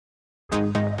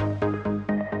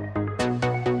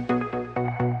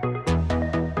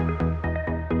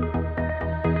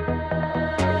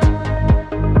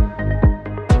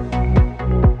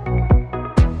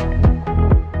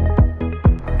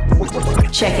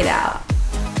Check it out.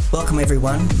 Welcome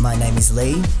everyone, my name is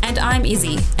Lee. And I'm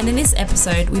Izzy, and in this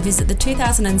episode we visit the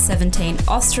 2017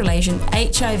 Australasian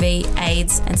HIV,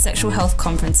 AIDS and Sexual Health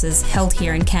Conferences held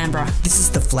here in Canberra. This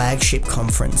is the flagship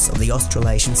conference of the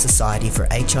Australasian Society for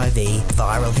HIV,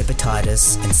 Viral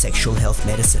Hepatitis and Sexual Health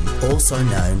Medicine, also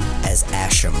known as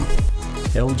ASHM.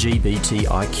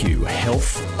 LGBTIQ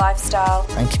Health, Lifestyle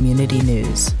and Community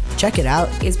News. Check it out.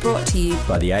 is brought to you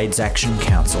by the ASHM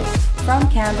Council. from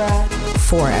Canberra.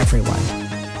 For everyone.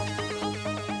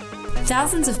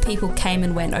 Thousands of people came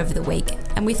and went over the week,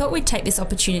 and we thought we'd take this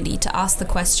opportunity to ask the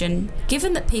question,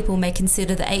 given that people may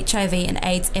consider the HIV and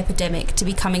AIDS epidemic to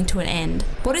be coming to an end,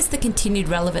 what is the continued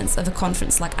relevance of a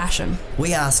conference like ASHM?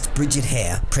 We asked Bridget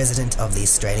Hare, President of the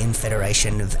Australian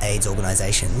Federation of AIDS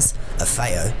Organisations,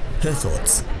 AFAO, her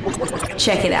thoughts.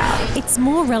 Check it out. It's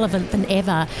more relevant than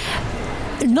ever.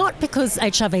 Not because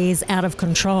HIV is out of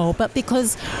control, but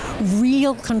because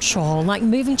real control, like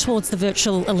moving towards the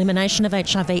virtual elimination of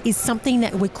HIV, is something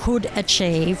that we could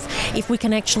achieve if we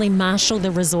can actually marshal the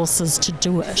resources to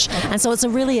do it. And so it's a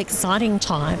really exciting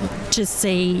time to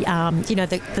see,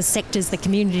 the sectors, the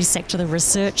community sector, the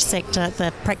research sector,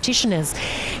 the practitioners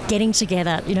getting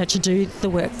together, to do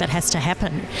the work that has to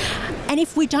happen. And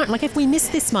if we don't, if we miss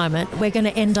this moment, we're going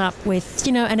to end up with,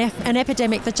 an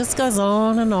epidemic that just goes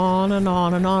on and on and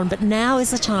on and on. But now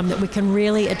is the time that we can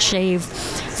really achieve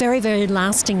very, very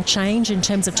lasting change in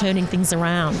terms of turning things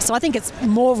around. So I think it's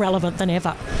more relevant than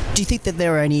ever. Do you think that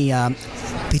there are any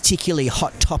particularly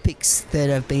hot topics that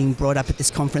have been brought up at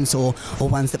this conference or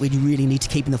ones that we really need to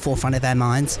keep in the forefront of our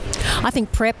minds? I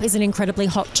think PrEP is an incredibly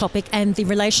hot topic, and the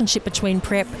relationship between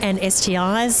PrEP and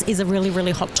STIs is a really,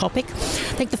 really hot topic.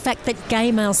 I think the fact that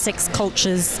gay male sex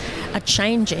cultures are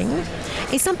changing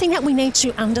is something that we need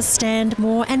to understand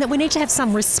more and that we need to have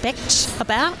some respect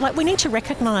about. We need to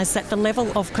recognise that the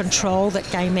level of control that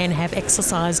gay men have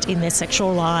exercised in their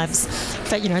sexual lives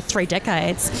for, 3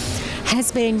 decades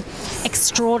has been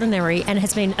extraordinary and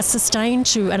has been sustained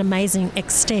to an amazing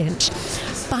extent.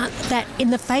 But that in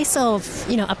the face of,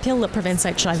 a pill that prevents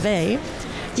HIV,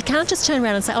 you can't just turn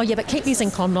around and say, oh yeah, but keep using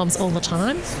condoms all the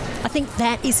time. I think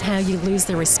that is how you lose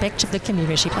the respect of the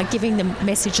community, by giving them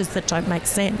messages that don't make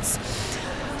sense.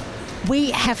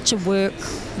 We have to work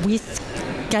with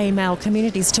gay male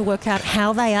communities to work out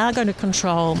how they are going to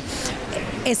control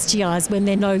STIs when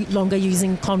they're no longer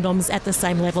using condoms at the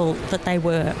same level that they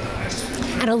were.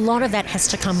 And a lot of that has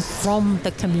to come from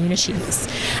the communities.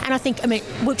 And I think,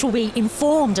 which will be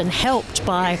informed and helped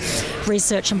by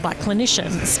research and by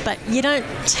clinicians. But you don't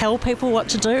tell people what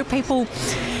to do. People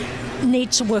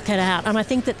need to work it out. And I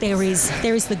think that there is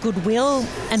the goodwill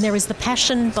and there is the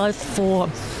passion both for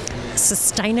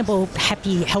sustainable,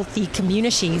 happy, healthy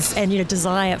communities and,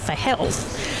 desire for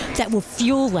health that will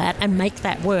fuel that and make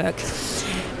that work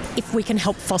if we can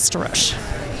help foster it.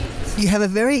 You have a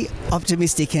very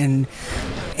optimistic and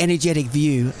energetic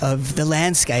view of the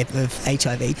landscape of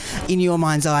HIV. In your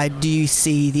mind's eye, do you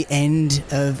see the end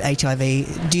of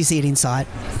HIV? Do you see it in sight?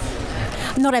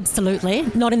 Not absolutely,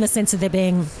 not in the sense of there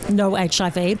being no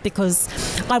HIV, because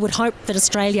I would hope that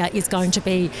Australia is going to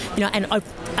be,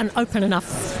 an open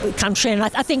enough country, and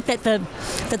I think that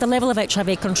the level of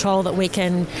HIV control that we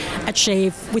can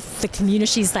achieve with the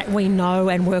communities that we know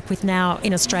and work with now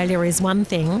in Australia is one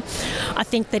thing. I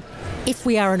think that if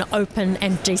we are an open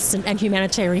and decent and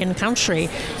humanitarian country,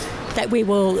 that we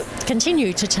will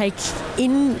continue to take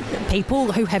in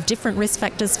people who have different risk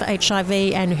factors for HIV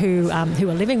and who are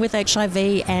living with HIV,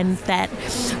 and that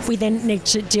we then need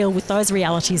to deal with those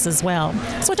realities as well.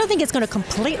 So I don't think it's going to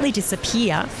completely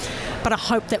disappear, but I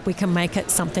hope that we can make it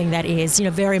something that is,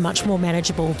 very much more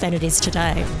manageable than it is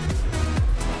today.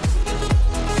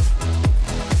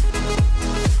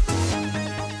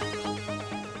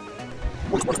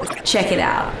 Check it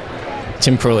out.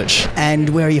 Tim Prulich. And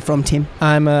where are you from, Tim?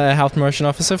 I'm a health promotion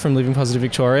officer from Living Positive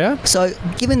Victoria. So,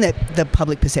 given that the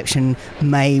public perception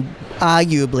may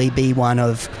arguably be one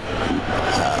of,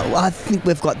 I think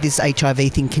we've got this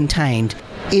HIV thing contained,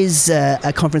 is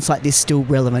a conference like this still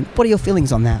relevant? What are your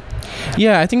feelings on that?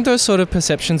 Yeah, I think those sort of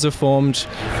perceptions are formed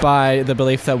by the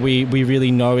belief that we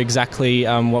really know exactly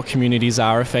what communities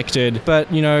are affected.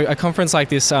 But, a conference like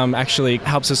this actually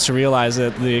helps us to realise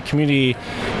that the community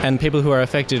and people who are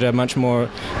affected are much more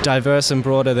diverse and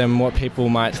broader than what people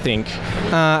might think.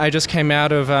 I just came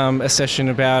out of a session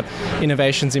about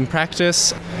innovations in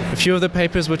practice. A few of the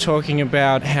papers were talking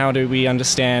about how do we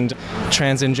understand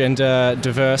trans and gender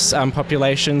diverse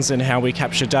populations and how we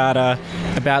capture data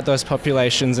about those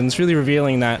populations, and it's really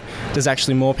revealing that there's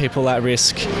actually more people at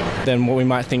risk than what we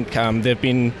might think. There have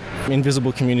been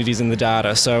invisible communities in the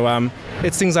data. So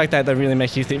it's things like that that really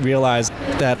make you realise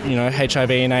that,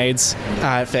 HIV and AIDS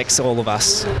affects all of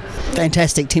us.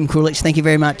 Fantastic. Tim Krulich, thank you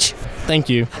very much. Thank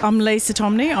you. I'm Lisa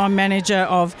Tomney. I'm Manager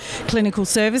of Clinical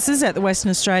Services at the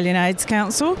Western Australian AIDS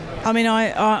Council. I mean,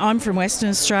 I'm from Western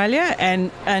Australia,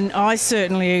 and I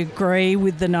certainly agree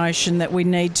with the notion that we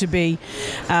need to be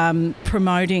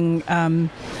promoting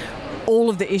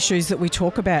all of the issues that we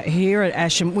talk about here at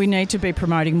ASHM. We need to be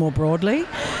promoting more broadly.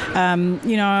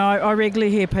 I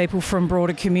regularly hear people from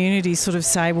broader communities sort of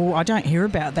say, well, I don't hear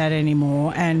about that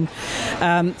anymore. And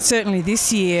certainly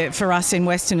this year for us in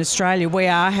Western Australia, we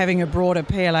are having a broader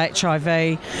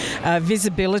PLHIV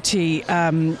visibility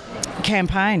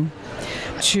campaign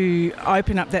to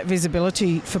open up that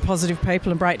visibility for positive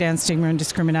people and break down stigma and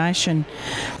discrimination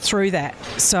through that.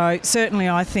 So certainly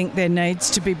I think there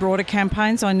needs to be broader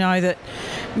campaigns. I know that,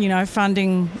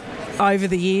 funding over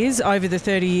the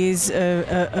 30 years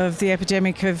of the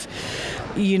epidemic have,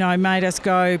 made us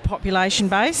go population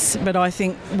base, but I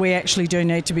think we actually do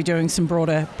need to be doing some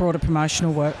broader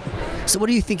promotional work. So what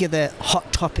do you think of the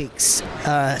hot topics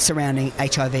surrounding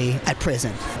HIV at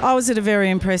present? I was at a very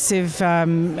impressive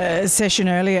session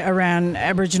earlier around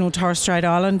Aboriginal Torres Strait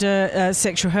Islander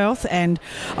sexual health, and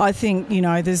I think,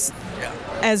 there's,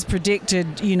 as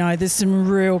predicted, there's some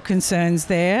real concerns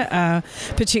there,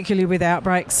 particularly with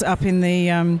outbreaks up in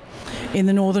the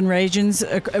northern regions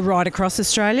right across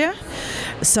Australia.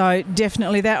 So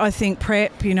definitely that. I think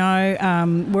PrEP,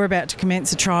 we're about to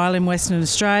commence a trial in Western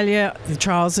Australia, the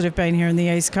trials that have been here in the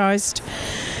East Coast.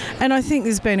 And I think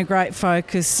there's been a great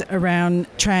focus around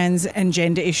trans and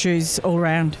gender issues all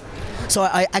around. So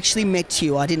I actually met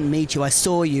you. I didn't meet you. I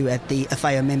saw you at the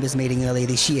AFAO members meeting earlier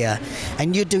this year,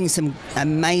 and you're doing some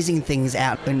amazing things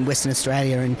out in Western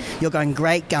Australia, and you're going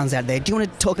great guns out there. Do you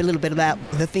want to talk a little bit about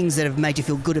the things that have made you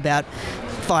feel good about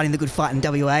fighting the good fight in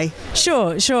WA?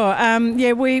 Sure.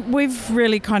 We've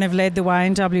really kind of led the way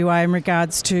in WA in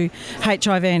regards to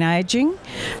HIV and ageing.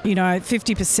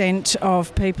 50%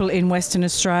 of people in Western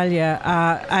Australia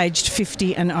are aged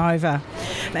 50 and over,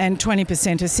 and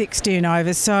 20% are 60 and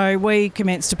over. So we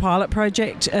commenced a pilot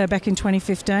project back in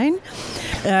 2015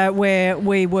 where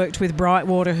we worked with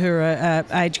Brightwater, who are an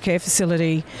aged care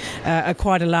facility,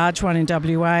 quite a large one in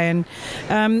WA,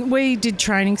 and we did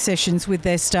training sessions with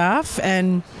their staff,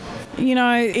 and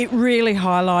it really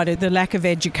highlighted the lack of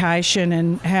education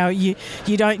and how you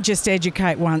don't just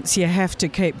educate once, you have to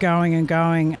keep going and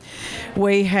going.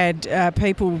 We had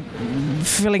people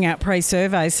filling out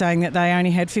pre-surveys saying that they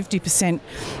only had 50%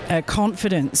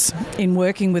 confidence in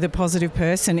working with a positive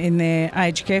person in their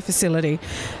aged care facility.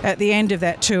 At the end of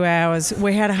that 2 hours,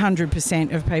 we had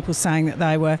 100% of people saying that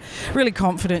they were really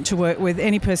confident to work with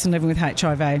any person living with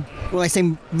HIV. Well, I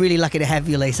seem really lucky to have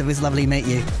you, Lisa. It was lovely to meet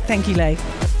you. Thank you, Lee.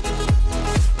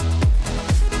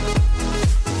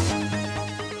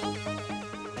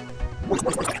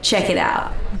 Check it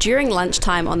out. During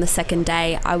lunchtime on the second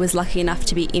day, I was lucky enough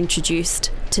to be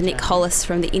introduced to Nick Hollis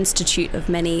from the Institute of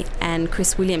Many and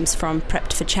Chris Williams from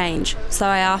Prepped for Change. So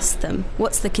I asked them,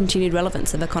 what's the continued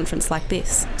relevance of a conference like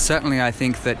this? Certainly I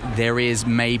think that there is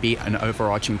maybe an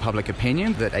overarching public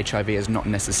opinion that HIV is not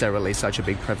necessarily such a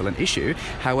big prevalent issue.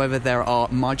 However, there are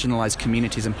marginalised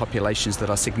communities and populations that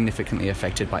are significantly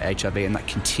affected by HIV, and that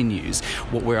continues.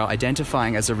 What we're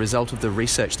identifying as a result of the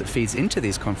research that feeds into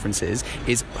these conferences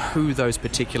is who those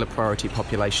particular priority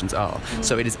populations are.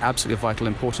 So it is absolutely of vital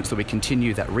importance that we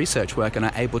continue that research work and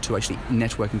are able to actually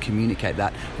network and communicate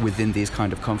that within these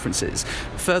kind of conferences.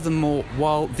 Furthermore,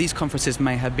 while these conferences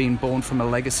may have been born from a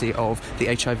legacy of the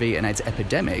HIV and AIDS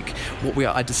epidemic, what we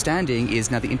are understanding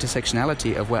is now the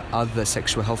intersectionality of where other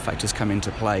sexual health factors come into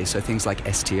play, so things like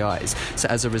STIs. So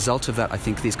as a result of that, I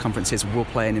think these conferences will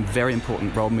play a very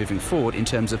important role moving forward in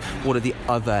terms of what are the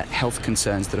other health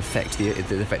concerns that affect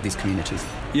these communities.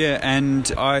 Yeah,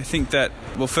 and I think that,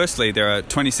 well, firstly, there are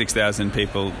 26,000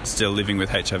 people still living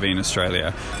with HIV in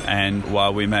Australia, and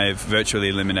while we may have virtually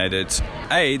eliminated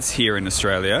AIDS here in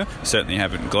Australia, certainly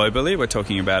haven't globally. We're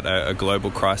talking about a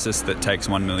global crisis that takes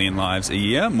 1 million lives a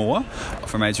year more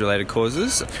from AIDS-related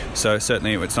causes, so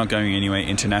certainly it's not going anywhere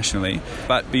internationally.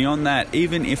 But beyond that,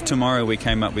 even if tomorrow we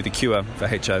came up with a cure for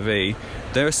HIV,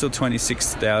 there are still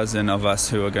 26,000 of us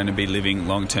who are going to be living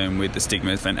long-term with the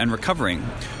stigma and recovering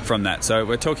from that. So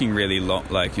we're talking really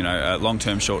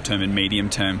long-term, short-term and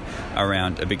medium-term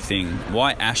around a big thing.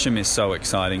 Why ASHM is so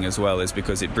exciting as well is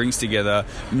because it brings together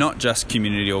not just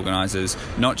community organisers,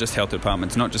 not just health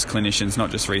departments, not just clinicians,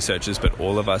 not just researchers, but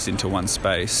all of us into one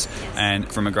space. And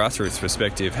from a grassroots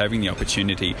perspective, having the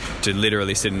opportunity to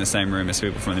literally sit in the same room as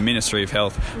people from the Ministry of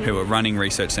Health who are running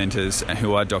research centres,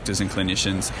 who are doctors and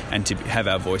clinicians, and to have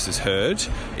our voices heard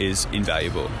is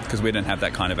invaluable, because we don't have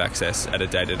that kind of access at a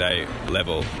day-to-day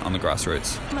level on the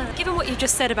grassroots. Given what you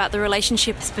just said about the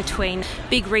relationships between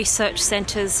big research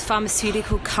centres,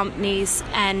 pharmaceutical companies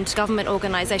and government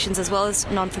organisations as well as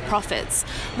non-for-profits,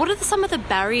 what are some of the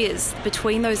barriers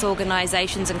between those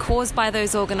organisations and caused by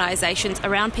those organisations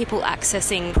around people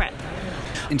accessing PrEP?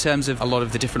 In terms of a lot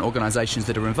of the different organisations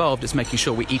that are involved, it's making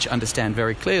sure we each understand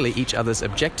very clearly each other's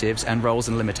objectives and roles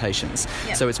and limitations.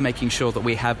 Yep. So it's making sure that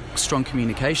we have strong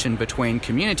communication between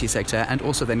community sector and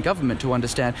also then government to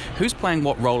understand who's playing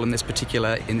what role in this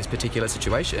particular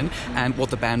situation and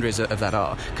what the boundaries of that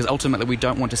are. Because ultimately we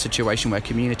don't want a situation where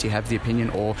community have the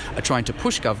opinion or are trying to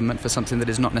push government for something that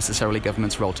is not necessarily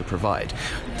government's role to provide.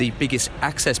 The biggest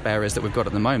access barriers that we've got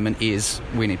at the moment is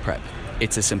we need PrEP.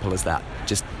 It's as simple as that.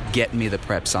 Just get me the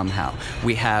PrEP somehow.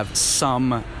 We have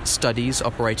some studies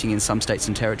operating in some states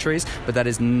and territories, but that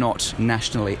is not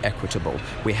nationally equitable.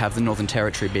 We have the Northern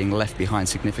Territory being left behind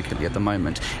significantly at the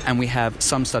moment. And we have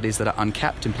some studies that are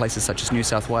uncapped in places such as New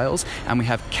South Wales, and we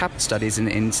have capped studies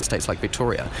in states like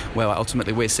Victoria, where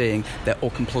ultimately we're seeing they're all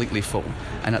completely full.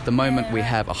 And at the moment we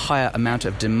have a higher amount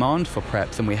of demand for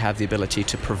PrEP than we have the ability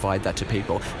to provide that to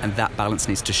people. And that balance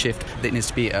needs to shift. There needs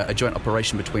to be a joint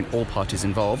operation between all parties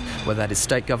involved, whether that is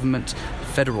state government,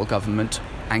 federal government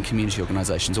and community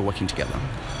organisations are working together.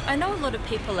 I know a lot of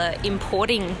people are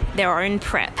importing their own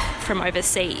PrEP from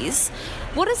overseas.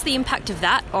 What is the impact of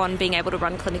that on being able to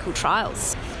run clinical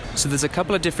trials? So there's a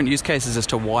couple of different use cases as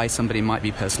to why somebody might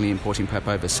be personally importing PrEP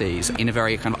overseas. In a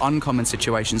very kind of uncommon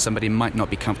situation, somebody might not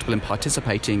be comfortable in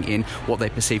participating in what they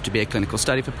perceive to be a clinical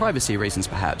study for privacy reasons,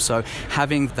 perhaps. So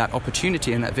having that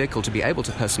opportunity in that vehicle to be able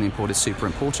to personally import is super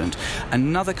important.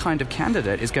 Another kind of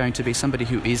candidate is going to be somebody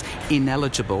who is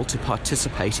ineligible to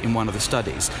participate in one of the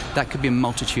studies. That could be a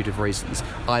multitude of reasons.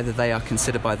 Either they are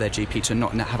considered by their GP to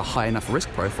not have a high enough risk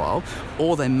profile,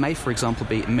 or they may, for example,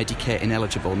 be Medicare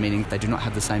ineligible, meaning they do not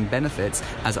have the same benefits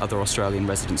as other Australian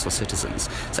residents or citizens.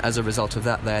 So as a result of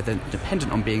that, they're then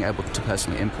dependent on being able to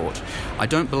personally import. I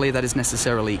don't believe that is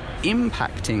necessarily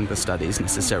impacting the studies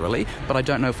necessarily, but I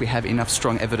don't know if we have enough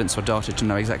strong evidence or data to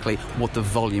know exactly what the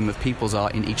volume of peoples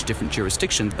are in each different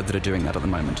jurisdiction that are doing that at the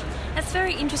moment. That's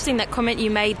very interesting, that comment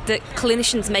you made that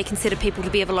clinicians may consider people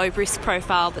to be of a low risk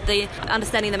profile, but the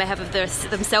understanding they may have of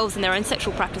themselves and their own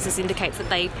sexual practices indicates that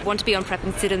they want to be on PrEP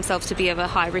and consider themselves to be of a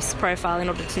high risk profile in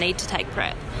order to need to take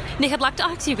PrEP. Nick, I'd like to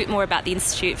ask you a bit more about the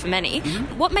Institute for Many.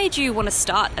 Mm-hmm. What made you want to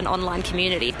start an online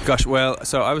community? Gosh, well,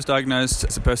 so I was diagnosed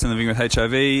as a person living with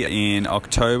HIV in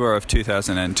October of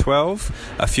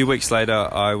 2012. A few weeks later,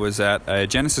 I was at a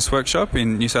Genesis workshop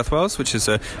in New South Wales, which is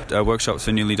a workshop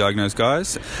for newly diagnosed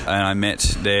guys. And I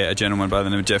met there a gentleman by the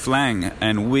name of Jeff Lang.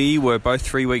 And we were both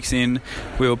 3 weeks in.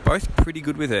 We were both pretty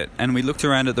good with it. And we looked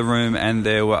around at the room and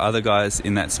there were other guys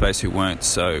in that space who weren't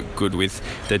so good with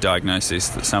their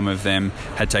diagnosis. Some of them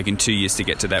had taken 2 years to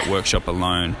get to that workshop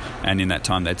alone, and in that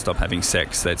time they'd stop having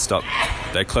sex, they'd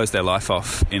close their life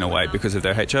off in a way because of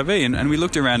their HIV, and we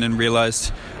looked around and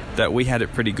realised that we had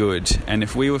it pretty good, and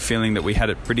if we were feeling that we had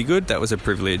it pretty good, that was a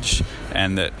privilege,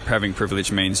 and that having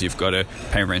privilege means you've got to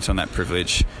pay rent on that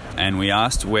privilege. And we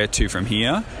asked where to from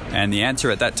here, and the answer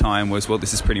at that time was, well,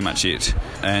 this is pretty much it,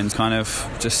 and kind of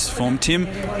just formed Tim,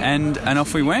 and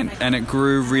off we went, and it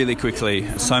grew really quickly,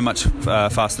 so much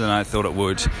faster than I thought it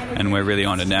would, and we're really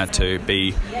honoured now to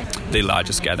be the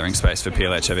largest gathering space for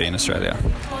PL-HIV in Australia.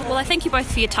 Well, I thank you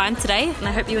both for your time today, and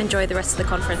I hope you enjoy the rest of the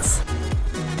conference.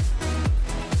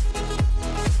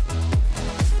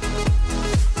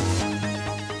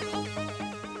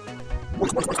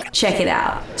 Check it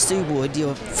out. Sue Wood,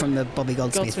 you're from the Bobby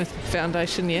Goldsmith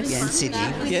Foundation, yes. Yeah, in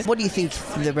Sydney. Yes. What do you think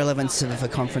the relevance of a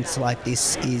conference like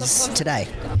this is today?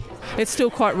 It's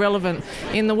still quite relevant.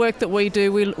 In the work that we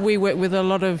do, we work with a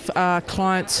lot of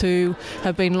clients who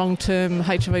have been long-term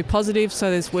HIV positive,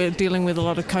 so we're dealing with a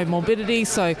lot of comorbidity,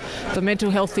 so the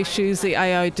mental health issues, the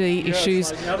AOD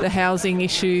issues, the housing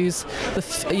issues, the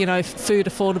food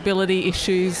affordability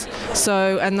issues,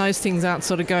 and those things aren't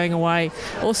sort of going away.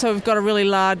 Also, we've got a really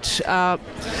large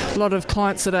lot of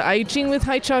clients that are ageing with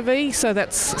HIV, so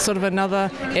that's sort of another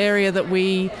area that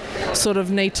we sort of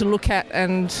need to look at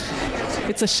and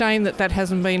it's a shame that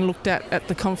hasn't been looked at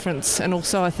the conference. And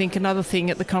also I think another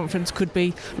thing at the conference could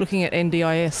be looking at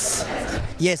NDIS.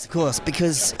 Yes, of course,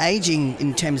 because ageing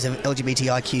in terms of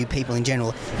LGBTIQ people in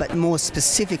general, but more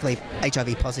specifically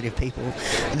HIV positive people,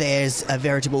 there's a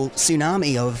veritable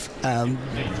tsunami of...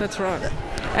 That's right.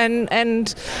 And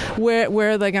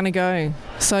where are they going to go?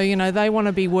 So, they want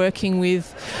to be working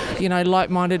with,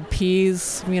 like-minded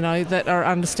peers, that are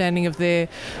understanding of their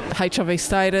HIV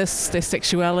status, their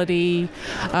sexuality,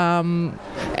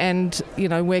 and,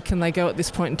 where can they go at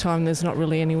this point in time? There's not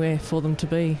really anywhere for them to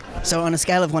be. So on a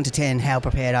scale of 1 to 10, how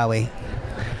prepared are we?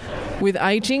 With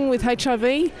ageing, with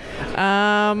HIV?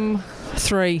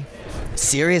 3.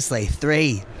 Seriously,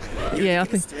 3? Yeah, I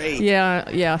think 3.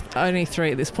 Yeah, only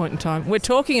 3 at this point in time. We're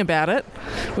talking about it.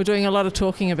 We're doing a lot of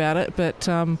talking about it, but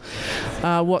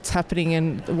what's happening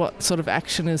and what sort of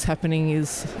action is happening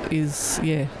is.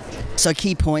 So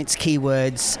key points, key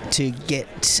words to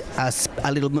get us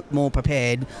a little bit more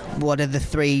prepared. What are the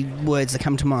 3 words that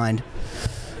come to mind?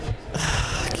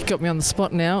 You got me on the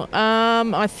spot now.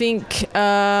 I think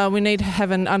we need to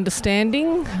have an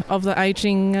understanding of the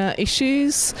ageing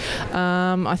issues.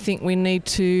 I think we need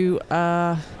to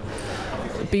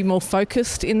be more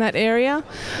focused in that area,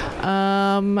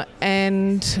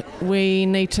 and we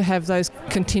need to have those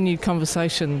continued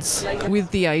conversations with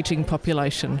the ageing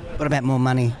population. What about more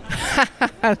money?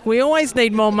 We always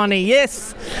need more money,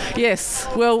 yes.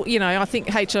 Well, I think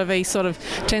HIV sort of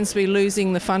tends to be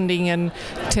losing the funding and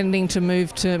tending to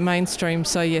move to mainstream,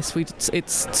 so yes,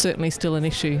 it's certainly still an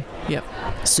issue. Yep.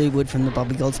 Sue Wood from the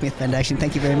Bobby Goldsmith Foundation,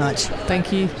 thank you very much.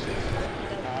 Thank you.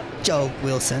 Joel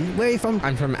Wilson, where are you from?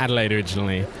 I'm from Adelaide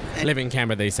originally. Live in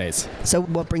Canberra these days. So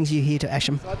what brings you here to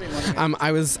ASHM?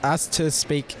 I was asked to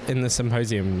speak in the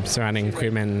symposium surrounding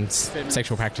queer men's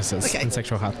sexual practices and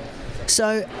sexual health.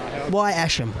 So why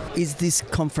ASHM? Is this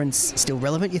conference still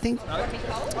relevant, you think?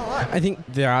 I think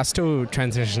there are still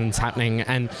transitions happening,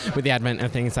 and with the advent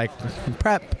of things like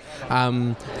PrEP,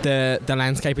 the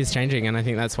landscape is changing, and I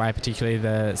think that's why particularly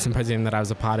the symposium that I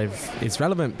was a part of is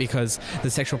relevant, because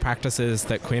the sexual practices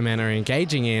that queer men are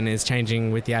engaging in is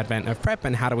changing with the advent of PrEP,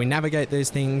 and how do we navigate those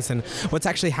things, and what's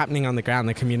actually happening on the ground.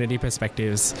 The community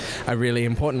perspectives are really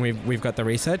important. We've got the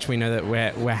research, we know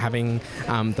that we're having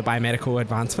the biomedical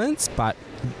advancements, but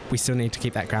we still need to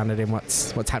keep that grounded in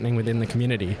what's happening within the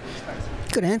community.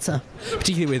 Good answer.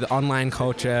 Particularly with online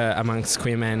culture amongst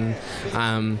queer men,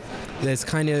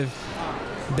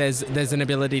 there's an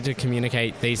ability to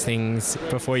communicate these things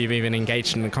before you've even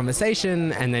engaged in a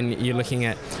conversation, and then you're looking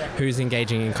at who's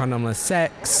engaging in condomless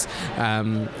sex,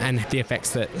 and the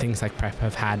effects that things like PrEP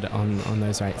have had on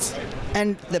those rates.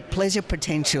 And the pleasure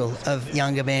potential of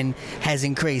younger men has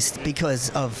increased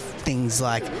because of things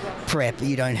like PrEP.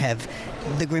 You don't have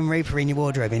the Grim Reaper in your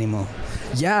wardrobe anymore.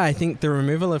 Yeah, I think the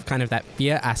removal of kind of that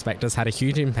fear aspect has had a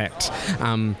huge impact.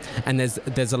 And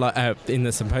there's a lot in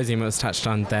the symposium it was touched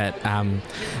on that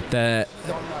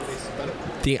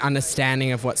the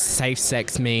understanding of what safe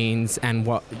sex means and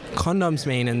what condoms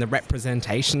mean, and the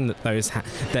representation that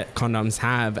that condoms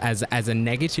have as a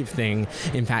negative thing,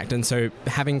 in fact. And so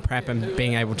having PrEP and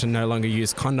being able to no longer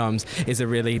use condoms is a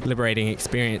really liberating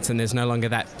experience, and there's no longer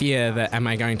that fear that am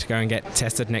I going to go and get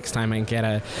tested next time and get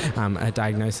a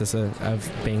diagnosis of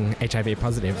being HIV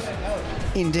positive.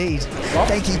 Indeed.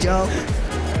 Thank you, Joel.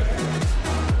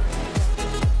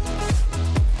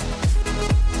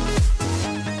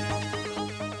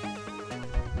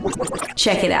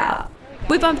 Check it out.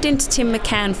 We bumped into Tim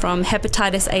McCann from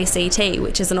Hepatitis ACT,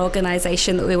 which is an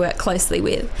organisation that we work closely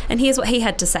with, and here's what he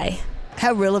had to say.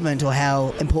 How relevant or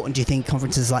how important do you think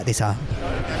conferences like this are?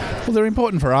 Well, they're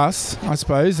important for us, I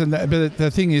suppose, but the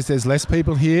thing is there's less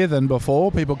people here than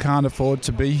before. People can't afford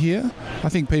to be here. I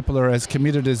think people are as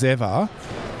committed as ever,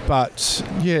 but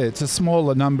yeah, it's a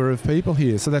smaller number of people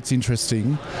here, so that's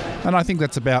interesting. And I think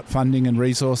that's about funding and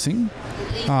resourcing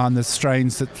and the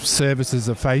strains that services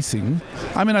are facing.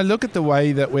 I mean, I look at the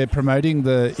way that we're promoting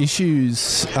the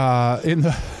issues in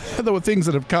the things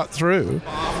that have cut through,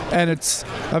 and it's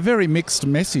a very mixed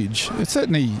message. It's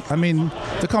certainly, I mean,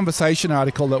 the Conversation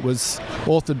article that was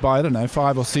authored by,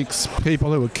 5 or 6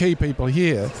 people who were key people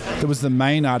here, that was the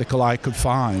main article I could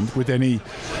find with any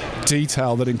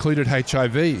detail that included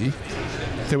HIV.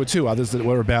 There were 2 others that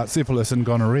were about syphilis and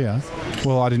gonorrhea.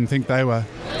 Well, I didn't think they were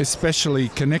especially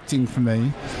connecting for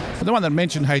me. But the one that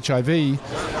mentioned HIV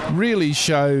really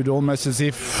showed almost as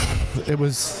if it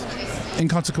was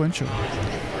inconsequential.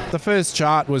 The first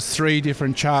chart was 3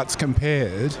 different charts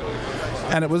compared,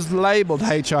 and it was labelled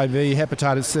HIV,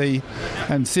 hepatitis C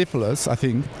and syphilis, I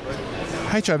think.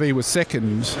 HIV was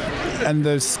second, and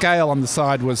the scale on the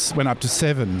side went up to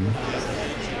 7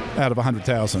 out of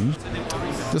 100,000.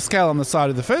 The scale on the side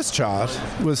of the first chart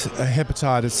was a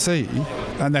hepatitis C,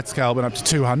 and that scale went up to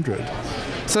 200.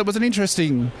 So it was an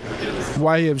interesting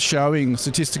way of showing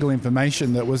statistical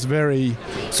information that was very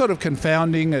sort of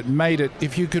confounding. It made it,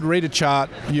 if you could read a chart,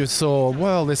 you saw,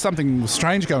 well, there's something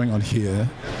strange going on here.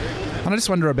 And I just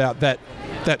wonder about that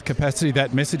capacity,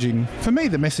 that messaging. For me,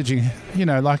 the messaging,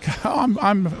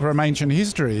 I'm from ancient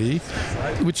history,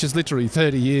 which is literally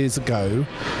 30 years ago.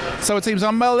 So it seems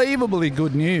unbelievably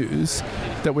good news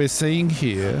that we're seeing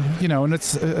here, and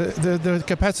it's the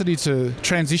capacity to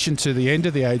transition to the end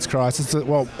of the AIDS crisis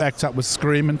that ACT UP was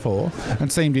screaming for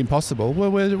and seemed impossible.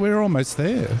 Well, we're almost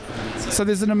there. So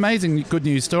there's an amazing good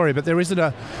news story, but there isn't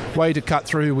a way to cut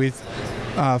through with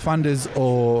funders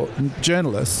or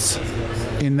journalists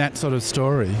in that sort of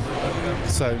story.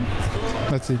 So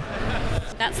that's it.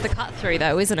 That's the cut through,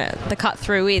 though, isn't it? The cut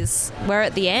through is we're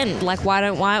at the end. Like, why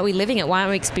aren't we living it? Why aren't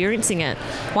we experiencing it?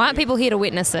 Why aren't people here to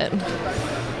witness it?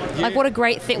 Like, what a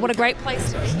great thing! What a great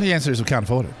place to be. The answer is we can't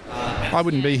afford it. I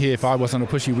wouldn't be here if I wasn't a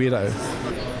pushy weirdo.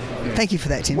 Thank you for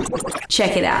that, Tim.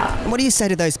 Check it out. What do you say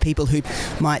to those people who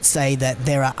might say that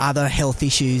there are other health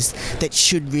issues that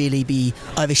should really be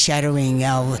overshadowing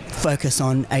our focus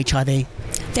on HIV?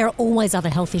 There are always other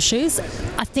health issues.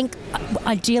 I think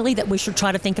ideally that we should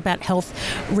try to think about health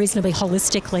reasonably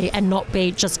holistically and not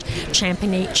be just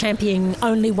championing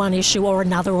only one issue or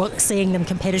another or seeing them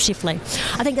competitively.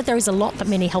 I think that there is a lot that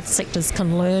many health sectors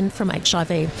can learn from HIV,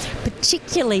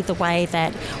 particularly the way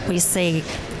that we see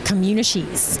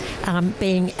communities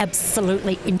being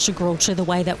absolutely integral to the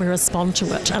way that we respond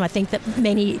to it. And I think that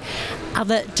many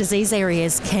other disease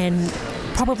areas can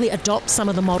probably adopt some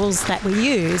of the models that we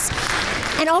use.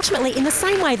 And ultimately, in the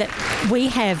same way that we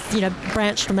have,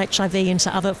 branched from HIV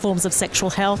into other forms of sexual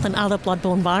health and other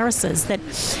bloodborne viruses, that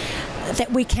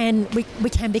we can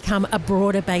become a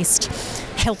broader-based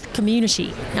health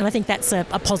community. And I think that's a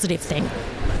positive thing.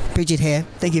 Bridget Hare,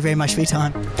 thank you very much for your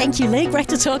time. Thank you, Lee. Great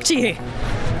to talk to you.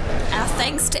 Our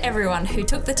thanks to everyone who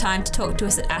took the time to talk to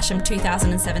us at ASHM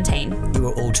 2017. You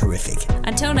were all terrific.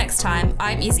 Until next time,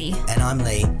 I'm Izzy. And I'm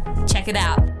Lee. Check it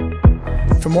out.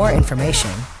 For more information,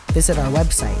 visit our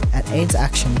website at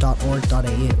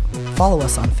aidsaction.org.au. Follow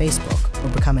us on Facebook or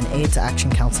become an AIDS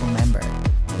Action Council member.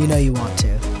 You know you want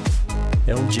to.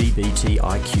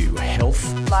 LGBTIQ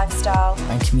health, Lifestyle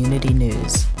And community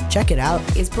news. Check it out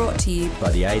is brought to you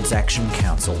by the AIDS Action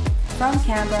Council. from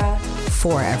Canberra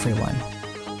for everyone.